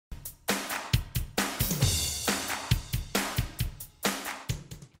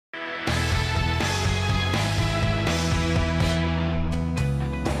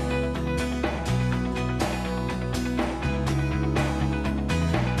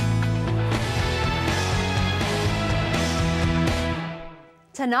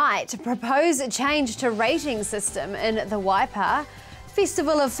Tonight, proposed change to rating system in the Waipa.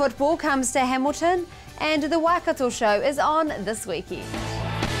 Festival of Football comes to Hamilton, and the Waikato Show is on this weekend.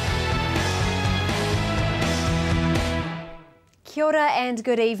 Kia ora and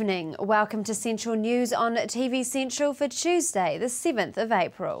good evening. Welcome to Central News on TV Central for Tuesday, the 7th of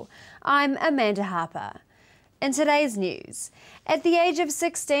April. I'm Amanda Harper. In today's news, at the age of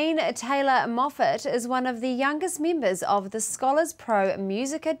 16, Taylor Moffat is one of the youngest members of the Scholars Pro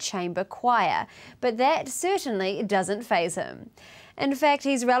Musica Chamber Choir, but that certainly doesn't faze him. In fact,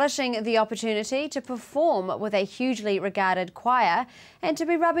 he's relishing the opportunity to perform with a hugely regarded choir and to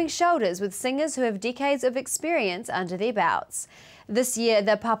be rubbing shoulders with singers who have decades of experience under their belts. This year,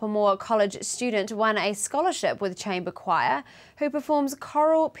 the Papamoa College student won a scholarship with Chamber Choir, who performs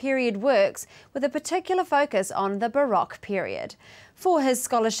choral period works with a particular focus on the Baroque period. For his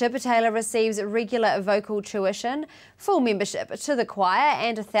scholarship, Taylor receives regular vocal tuition, full membership to the choir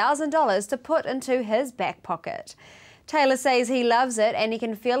and $1,000 to put into his back pocket. Taylor says he loves it and he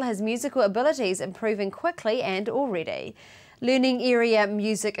can feel his musical abilities improving quickly and already. Learning Area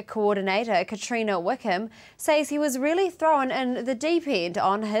Music Coordinator Katrina Wickham says he was really thrown in the deep end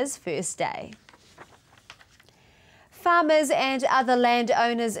on his first day. Farmers and other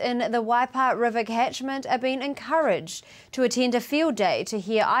landowners in the Waipa River catchment are being encouraged to attend a field day to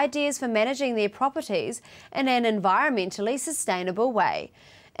hear ideas for managing their properties in an environmentally sustainable way.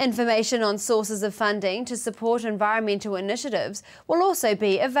 Information on sources of funding to support environmental initiatives will also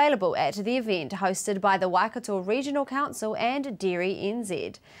be available at the event hosted by the Waikato Regional Council and Dairy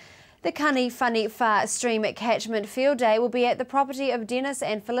NZ. The Kani Whani Wha Stream Catchment Field Day will be at the property of Dennis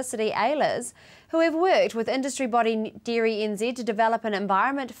and Felicity Ehlers, who have worked with industry body Dairy NZ to develop an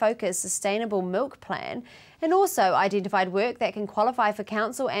environment-focused sustainable milk plan and also identified work that can qualify for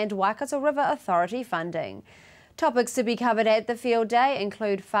Council and Waikato River Authority funding. Topics to be covered at the field day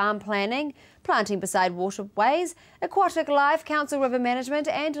include farm planning, planting beside waterways, aquatic life, council river management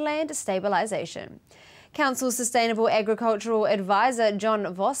and land stabilisation. Council Sustainable Agricultural Advisor John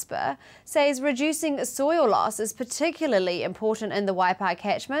Vosper says reducing soil loss is particularly important in the Waipa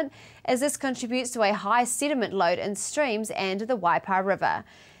catchment as this contributes to a high sediment load in streams and the Waipa River.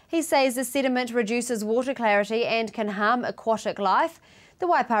 He says the sediment reduces water clarity and can harm aquatic life. The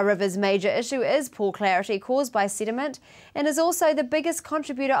Waipa River's major issue is poor clarity caused by sediment and is also the biggest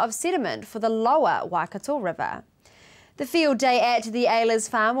contributor of sediment for the lower Waikato River. The field day at the Ehlers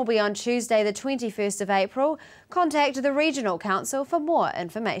Farm will be on Tuesday the 21st of April. Contact the Regional Council for more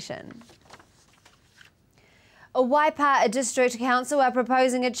information. Waipa District Council are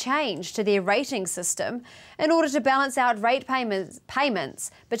proposing a change to their rating system in order to balance out rate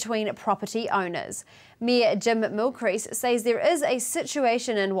payments between property owners. Mayor Jim Milcrease says there is a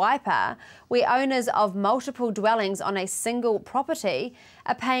situation in Waipa where owners of multiple dwellings on a single property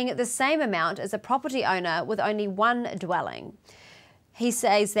are paying the same amount as a property owner with only one dwelling. He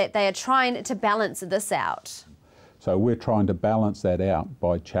says that they are trying to balance this out. So we're trying to balance that out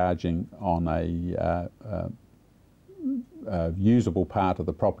by charging on a usable part of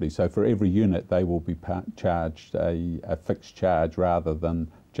the property. So for every unit they will be charged a fixed charge rather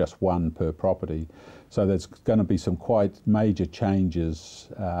than just one per property. So there's going to be some quite major changes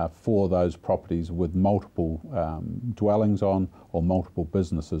for those properties with multiple dwellings on or multiple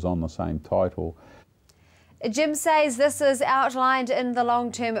businesses on the same title. Jim says this is outlined in the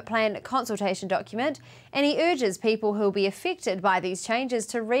long-term plan consultation document and he urges people who will be affected by these changes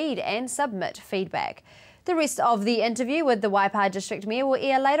to read and submit feedback. The rest of the interview with the Waipa District Mayor will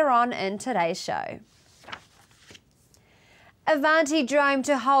air later on in today's show. Avanti Drome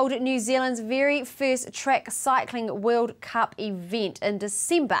to hold New Zealand's very first track cycling World Cup event in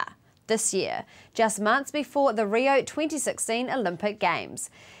December this year, just months before the Rio 2016 Olympic Games.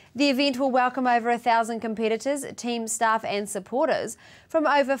 The event will welcome over 1,000 competitors, team staff and supporters from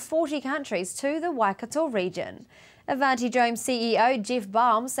over 40 countries to the Waikato region. Avanti Drome CEO Jeff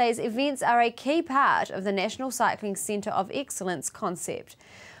Baum says events are a key part of the National Cycling Centre of Excellence concept.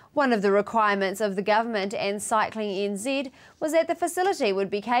 One of the requirements of the government and Cycling NZ was that the facility would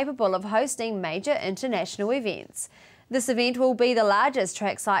be capable of hosting major international events. This event will be the largest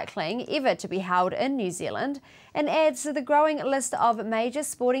track cycling ever to be held in New Zealand and adds to the growing list of major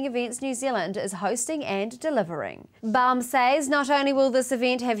sporting events New Zealand is hosting and delivering. Baum says not only will this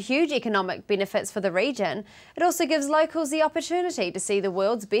event have huge economic benefits for the region, it also gives locals the opportunity to see the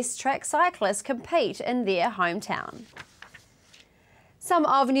world's best track cyclists compete in their hometown. Some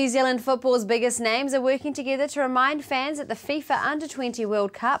of New Zealand football's biggest names are working together to remind fans that the FIFA Under-20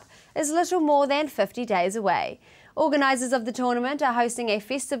 World Cup is little more than 50 days away. Organisers of the tournament are hosting a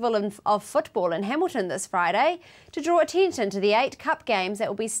festival of football in Hamilton this Friday to draw attention to the 8 cup games that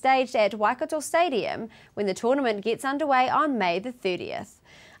will be staged at Waikato Stadium when the tournament gets underway on May the 30th.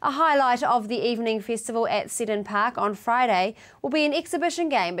 A highlight of the evening festival at Seddon Park on Friday will be an exhibition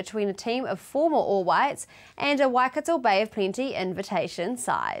game between a team of former All Whites and a Waikato Bay of Plenty invitation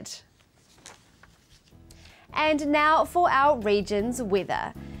side. And now for our region's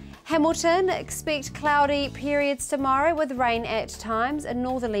weather. Hamilton, expect cloudy periods tomorrow with rain at times and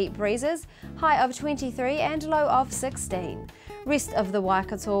northerly breezes, high of 23 and low of 16. Rest of the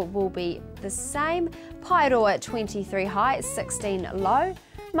Waikato will be the same. Paeroa 23 high, 16 low.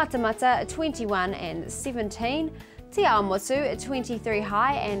 Matamata 21 and 17. Te Awamutu 23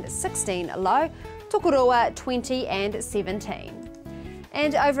 high and 16 low. Tokoroa 20 and 17.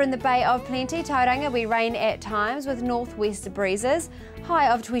 And over in the Bay of Plenty, Tauranga, we rain at times with northwest breezes, high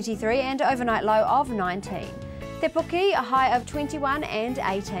of 23 and overnight low of 19. Te Puke, a high of 21 and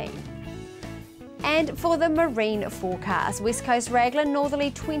 18. And for the marine forecast, West Coast Raglan,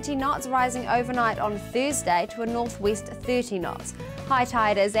 northerly 20 knots, rising overnight on Thursday to a northwest 30 knots. High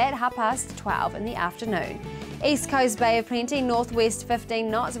tide is at 12:30 in the afternoon. East Coast Bay of Plenty, northwest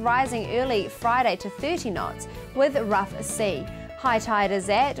 15 knots, rising early Friday to 30 knots with rough sea. High tide is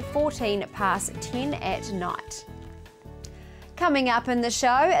at 10:14 at night. Coming up in the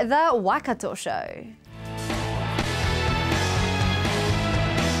show, the Waikato Show.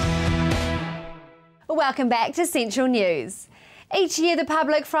 Welcome back to Central News. Each year the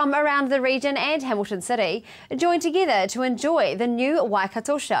public from around the region and Hamilton City join together to enjoy the new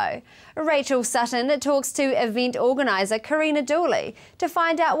Waikato Show. Rachel Sutton talks to event organiser Karina Dooley to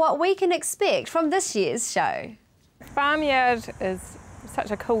find out what we can expect from this year's show. Farmyard is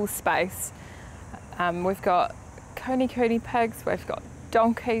such a cool space. We've got kuni pigs, we've got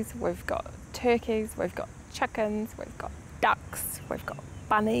donkeys, we've got turkeys, we've got chickens, we've got ducks, we've got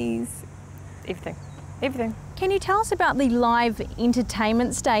bunnies, everything. Can you tell us about the live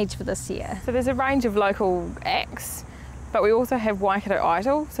entertainment stage for this year? So there's a range of local acts, but we also have Waikato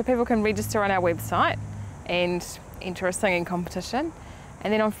Idol, so people can register on our website and enter a singing competition.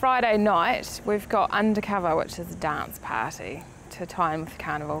 And then on Friday night, we've got Undercover, which is a dance party to tie in with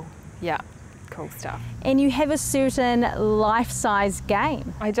Carnival. Yeah, cool stuff. And you have a certain life-size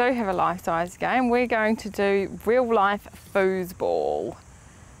game. I do have a life-size game. We're going to do real-life foosball.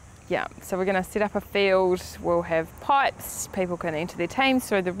 Yeah, so we're going to set up a field. We'll have pipes. People can enter their teams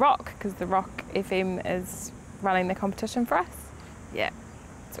through the Rock, because the Rock FM is running the competition for us. Yeah,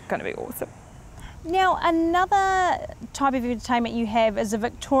 it's going to be awesome. Now, another type of entertainment you have is a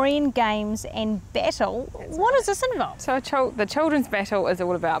Victorian Games and Battle. What does this involve? So the children's battle is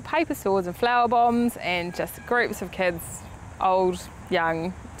all about paper, swords and flower bombs, and just groups of kids, old,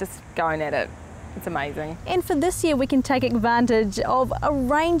 young, just going at it. It's amazing. And for this year we can take advantage of a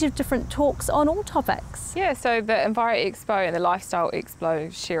range of different talks on all topics. Yeah, so the Enviro Expo and the Lifestyle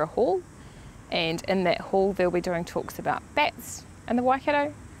Expo share a hall, and in that hall they'll be doing talks about bats in the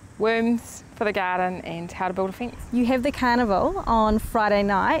Waikato, worms for the garden, and how to build a fence. You have the carnival on Friday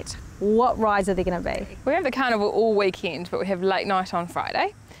night. What rides are there going to be? We have the carnival all weekend, but we have late night on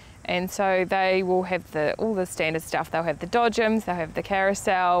Friday. And so they will have all the standard stuff. They'll have the dodgems, they'll have the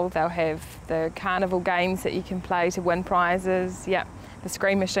carousel, they'll have the carnival games that you can play to win prizes. Yeah, the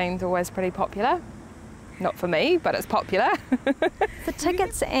screen machine's always pretty popular. Not for me, but it's popular. For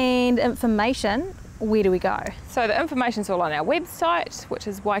tickets and information, where do we go? So the information's all on our website, which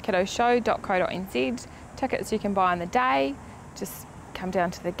is waikatoshow.co.nz. Tickets you can buy on the day, just come down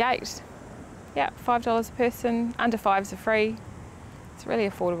to the gate. Yeah, $5 a person, under 5s are free. It's really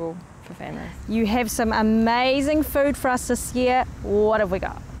affordable for families. You have some amazing food for us this year. What have we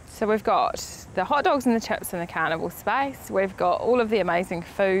got? So we've got the hot dogs and the chips in the carnival space. We've got all of the amazing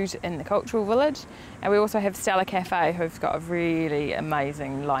food in the cultural village. And we also have Stella Cafe, who've got a really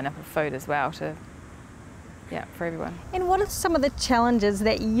amazing lineup of food as well for everyone. And what are some of the challenges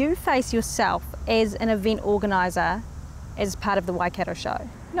that you face yourself as an event organiser as part of the Waikato Show?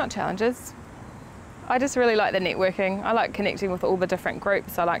 Not challenges. I just really like the networking. I like connecting with all the different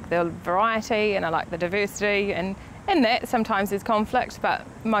groups. I like the variety and I like the diversity, and in that sometimes there's conflict, but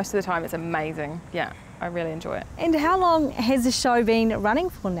most of the time it's amazing. Yeah, I really enjoy it. And how long has the show been running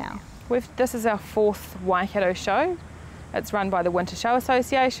for now? This is our 4th Waikato show. It's run by the Winter Show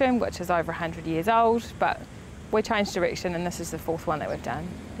Association, which is over 100 years old, but we changed direction and this is the 4th one that we've done.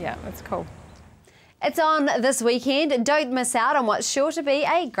 Yeah, it's cool. It's on this weekend. Don't miss out on what's sure to be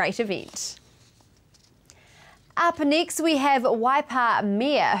a great event. Up next we have Waipa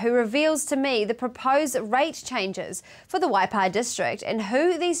Mayor, who reveals to me the proposed rate changes for the Waipa district and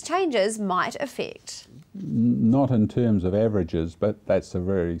who these changes might affect. not in terms of averages, but that's a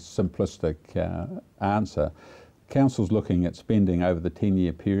very simplistic answer. Council's looking at spending over the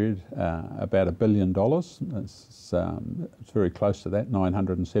 10-year period about $1 billion. It's very close to that,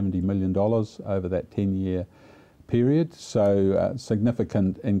 $970 million over that 10-year period. So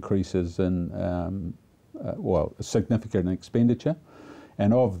significant increases in, significant expenditure.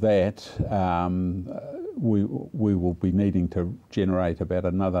 And of that, we will be needing to generate about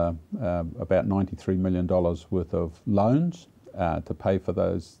another about $93 million worth of loans to pay for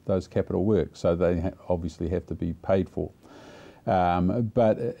those capital works. So they obviously have to be paid for.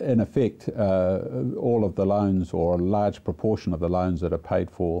 But in effect, all of the loans, or a large proportion of the loans that are paid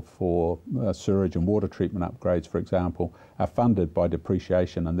for sewage and water treatment upgrades, for example, are funded by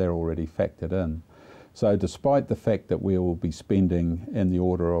depreciation, and they're already factored in. So despite the fact that we will be spending in the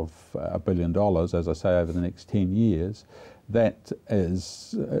order of $1 billion, as I say, over the next 10 years, that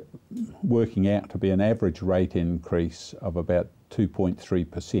is working out to be an average rate increase of about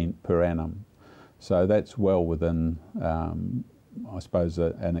 2.3% per annum. So that's well within, I suppose,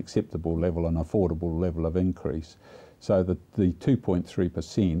 an acceptable level, an affordable level of increase. So the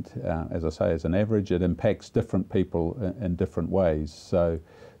 2.3%, as I say, is an average. It impacts different people in different ways. So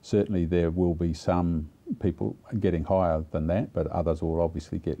certainly there will be some people getting higher than that, but others will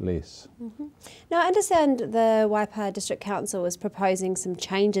obviously get less. Mm-hmm. Now, I understand the Waipa District Council is proposing some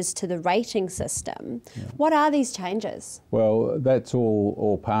changes to the rating system. Yeah. What are these changes? Well, that's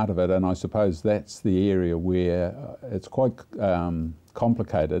all part of it, and I suppose that's the area where it's quite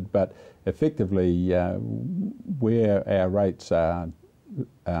complicated, but effectively where our rates are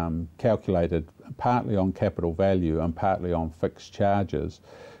calculated partly on capital value and partly on fixed charges,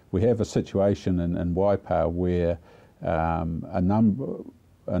 we have a situation in Waipa where a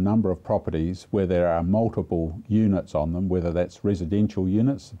number of properties where there are multiple units on them, whether that's residential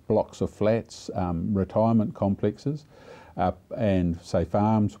units, blocks of flats, retirement complexes, and say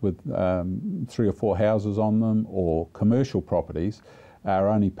farms with 3 or 4 houses on them, or commercial properties, are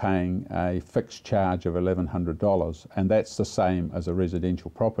only paying a fixed charge of $1,100, and that's the same as a residential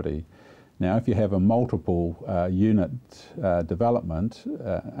property. Now, if you have a multiple unit development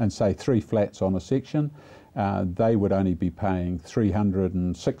and say 3 flats on a section, they would only be paying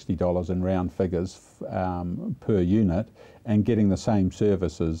 $360 in round figures per unit, and getting the same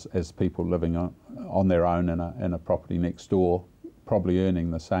services as people living on their own in a property next door, probably earning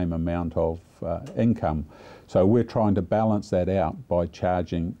the same amount of income. So we're trying to balance that out by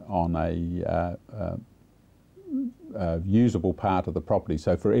charging on a usable part of the property.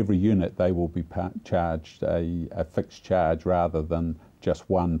 So for every unit they will be charged a fixed charge rather than just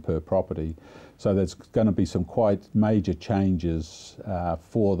one per property. So there's going to be some quite major changes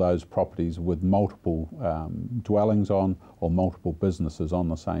for those properties with multiple dwellings on, or multiple businesses on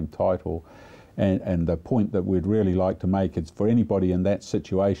the same title. And the point that we'd really like to make is, for anybody in that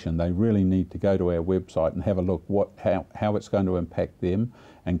situation, they really need to go to our website and have a look how it's going to impact them,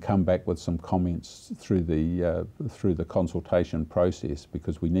 and come back with some comments through the consultation process,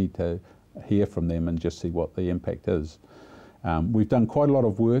 because we need to hear from them and just see what the impact is. We've done quite a lot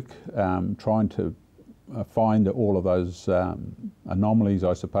of work trying to find all of those anomalies,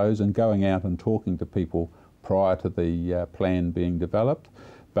 I suppose, and going out and talking to people prior to the plan being developed.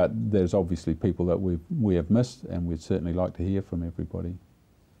 But there's obviously people that we have missed, and we'd certainly like to hear from everybody.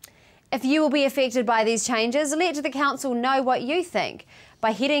 If you will be affected by these changes, let the Council know what you think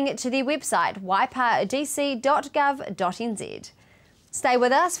by heading to their website, waipadc.gov.nz. Stay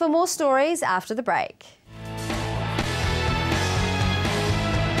with us for more stories after the break.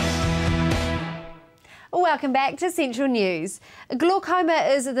 Welcome back to Central News. Glaucoma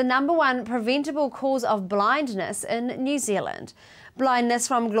is the #1 preventable cause of blindness in New Zealand. Blindness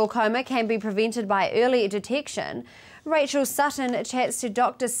from glaucoma can be prevented by early detection. Rachel Sutton chats to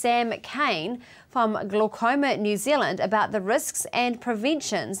Dr. Sam Kane from Glaucoma New Zealand about the risks and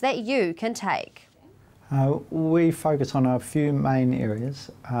preventions that you can take. We focus on a few main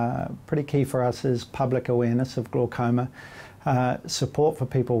areas. Pretty key for us is public awareness of glaucoma, support for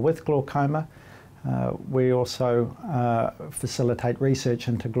people with glaucoma. We also facilitate research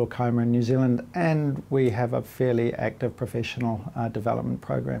into glaucoma in New Zealand, and we have a fairly active professional development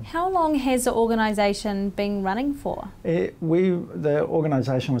program. How long has the organisation been running for? The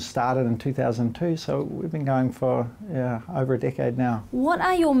organisation was started in 2002, so we've been going for over a decade now. What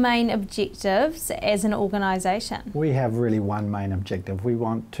are your main objectives as an organisation? We have really one main objective. We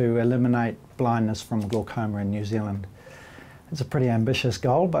want to eliminate blindness from glaucoma in New Zealand. It's a pretty ambitious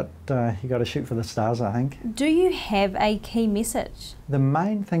goal, but you've got to shoot for the stars, I think. Do you have a key message? The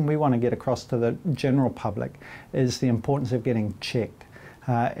main thing we want to get across to the general public is the importance of getting checked.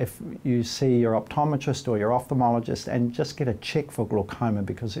 if you see your optometrist or your ophthalmologist and just get a check for glaucoma,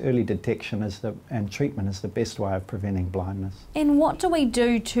 because early detection and treatment is the best way of preventing blindness. And what do we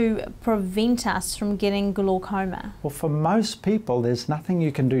do to prevent us from getting glaucoma? Well, for most people, there's nothing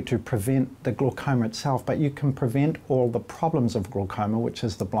you can do to prevent the glaucoma itself, but you can prevent all the problems of glaucoma, which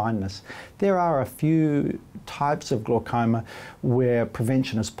is the blindness. There are a few types of glaucoma where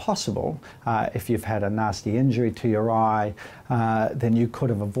prevention is possible. If you've had a nasty injury to your eye, then you could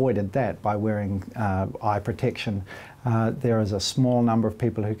have avoided that by wearing eye protection. There is a small number of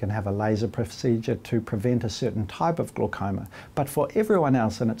people who can have a laser procedure to prevent a certain type of glaucoma. But for everyone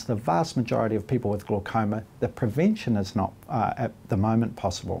else, and it's the vast majority of people with glaucoma, the prevention is not at the moment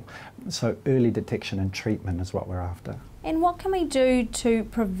possible. So early detection and treatment is what we're after. And what can we do to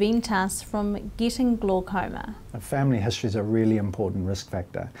prevent us from getting glaucoma? Family history is a really important risk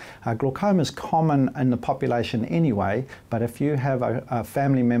factor. Glaucoma is common in the population anyway, but if you have a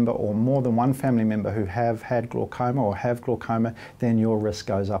family member or more than one family member who have had glaucoma or have glaucoma, then your risk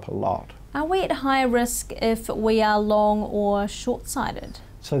goes up a lot. Are we at higher risk if we are long or short-sighted?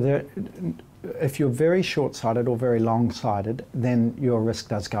 So if you're very short-sighted or very long-sighted, then your risk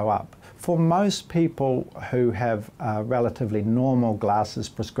does go up. For most people who have a relatively normal glasses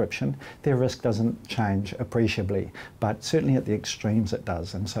prescription, their risk doesn't change appreciably, but certainly at the extremes it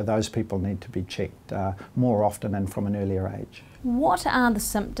does, and so those people need to be checked more often and from an earlier age. What are the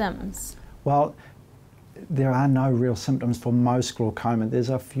symptoms? Well, there are no real symptoms for most glaucoma.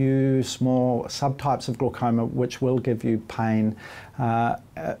 There's a few small subtypes of glaucoma which will give you pain,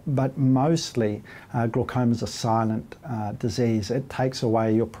 but mostly glaucoma is a silent disease. It takes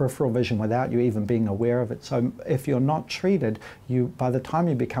away your peripheral vision without you even being aware of it. So if you're not treated, by the time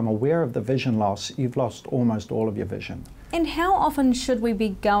you become aware of the vision loss, you've lost almost all of your vision. And how often should we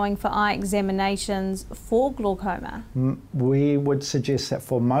be going for eye examinations for glaucoma? We would suggest that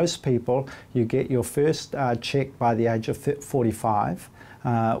for most people, you get your first check by the age of 45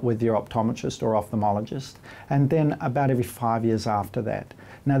 with your optometrist or ophthalmologist, and then about every 5 years after that.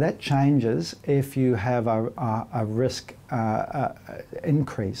 Now that changes if you have a risk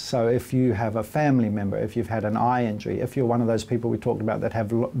increase. So if you have a family member, if you've had an eye injury, if you're one of those people we talked about that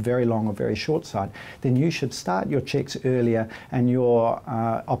have very long or very short sight, then you should start your checks earlier, and your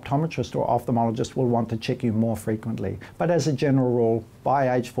optometrist or ophthalmologist will want to check you more frequently. But as a general rule,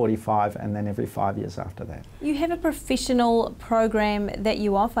 by age 45 and then every 5 years after that. You have a professional program that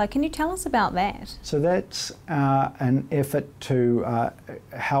you offer. Can you tell us about that? So that's an effort to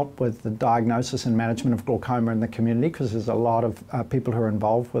help with the diagnosis and management of glaucoma in the community, because there's a lot of people who are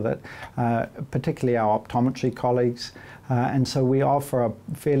involved with it, particularly our optometry colleagues. And so we offer a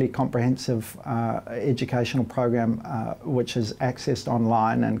fairly comprehensive educational program which is accessed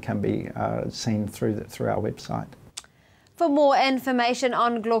online and can be seen through our website. For more information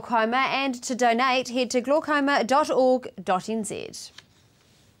on glaucoma and to donate, head to glaucoma.org.nz.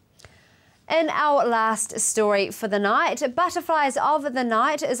 In our last story for the night, Butterflies of the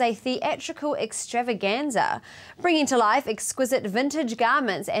Night is a theatrical extravaganza, bringing to life exquisite vintage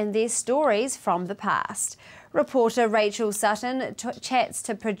garments and their stories from the past. Reporter Rachel Sutton chats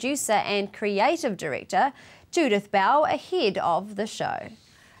to producer and creative director Judith Bell ahead of the show.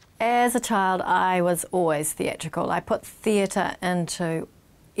 As a child, I was always theatrical. I put theatre into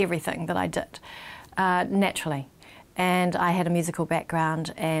everything that I did, naturally. And I had a musical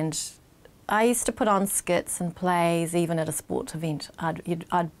background, and I used to put on skits and plays, even at a sports event.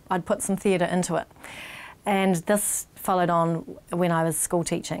 I'd put some theatre into it. And this followed on when I was school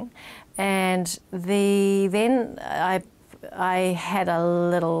teaching. And then I had a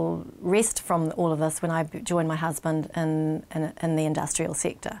little rest from all of this when I joined my husband in the industrial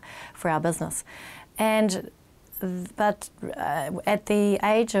sector for our business. But at the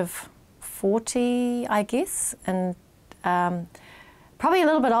age of 40, I guess, and probably a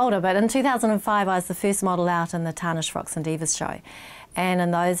little bit older, but in 2005 I was the first model out in the Tarnished Frocks and Divas show. And in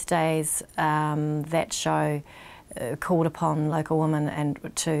those days, that show called upon local women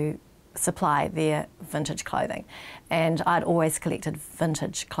to supply their vintage clothing, and I'd always collected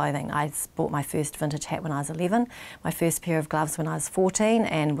vintage clothing. I bought my first vintage hat when I was 11, my first pair of gloves when I was 14,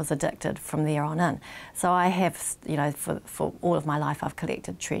 and was addicted from there on in. So I have, you know, for all of my life I've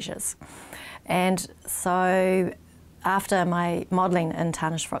collected treasures. And so after my modelling in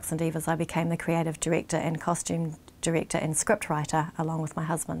Tarnished Frocks and Divas, I became the creative director and costume director and script writer, along with my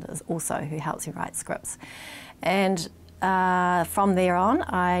husband also, who helps me write scripts. And from there on,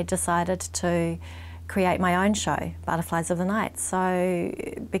 I decided to create my own show, Butterflies of the Night. So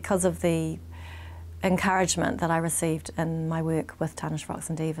because of the encouragement that I received in my work with Tarnished Frocks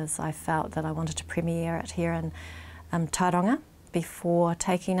and Divas, I felt that I wanted to premiere it here in Tauranga, before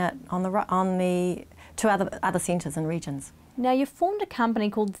taking it to other centres and regions. Now, you've formed a company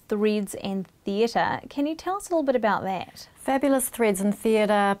called Threads and Theatre. Can you tell us a little bit about that? Fabulous Threads and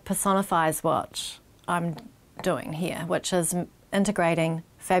Theatre personifies what I'm doing here, which is integrating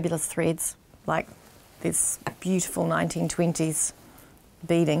fabulous threads, like this beautiful 1920s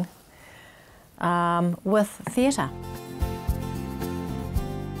beading, with theatre.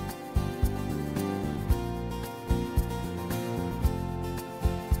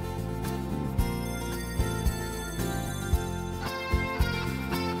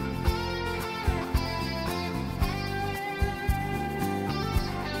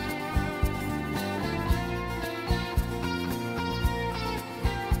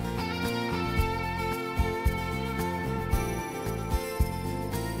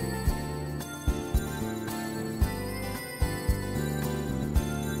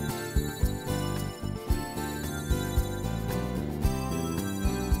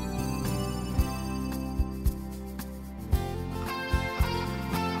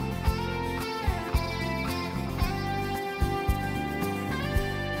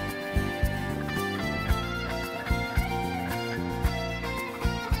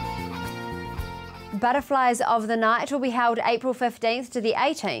 Butterflies of the Night will be held April 15th to the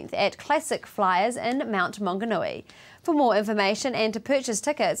 18th at Classic Flyers in Mount Maunganui. For more information and to purchase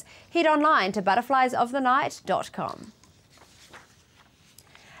tickets, head online to butterfliesofthenight.com.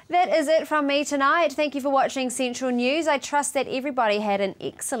 That is it from me tonight. Thank you for watching Central News. I trust that everybody had an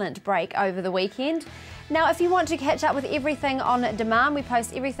excellent break over the weekend. Now, if you want to catch up with everything on demand, we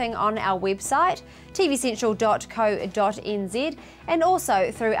post everything on our website, tvcentral.co.nz, and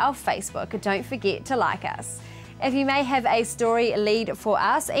also through our Facebook. Don't forget to like us. If you may have a story lead for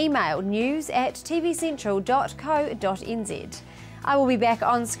us, email news@tvcentral.co.nz. I will be back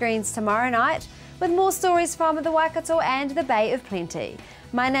on screens tomorrow night with more stories from the Waikato and the Bay of Plenty.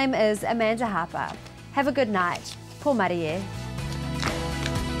 My name is Amanda Harper. Have a good night. Pō Marie.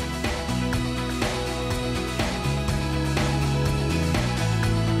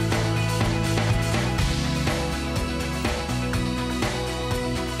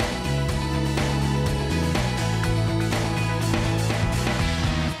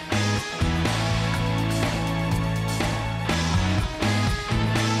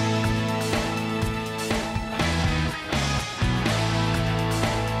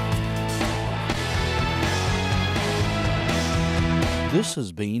 This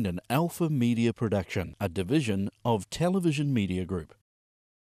has been an Alpha Media production, a division of Television Media Group.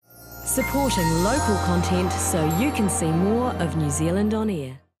 Supporting local content so you can see more of New Zealand on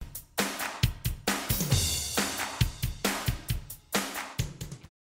air.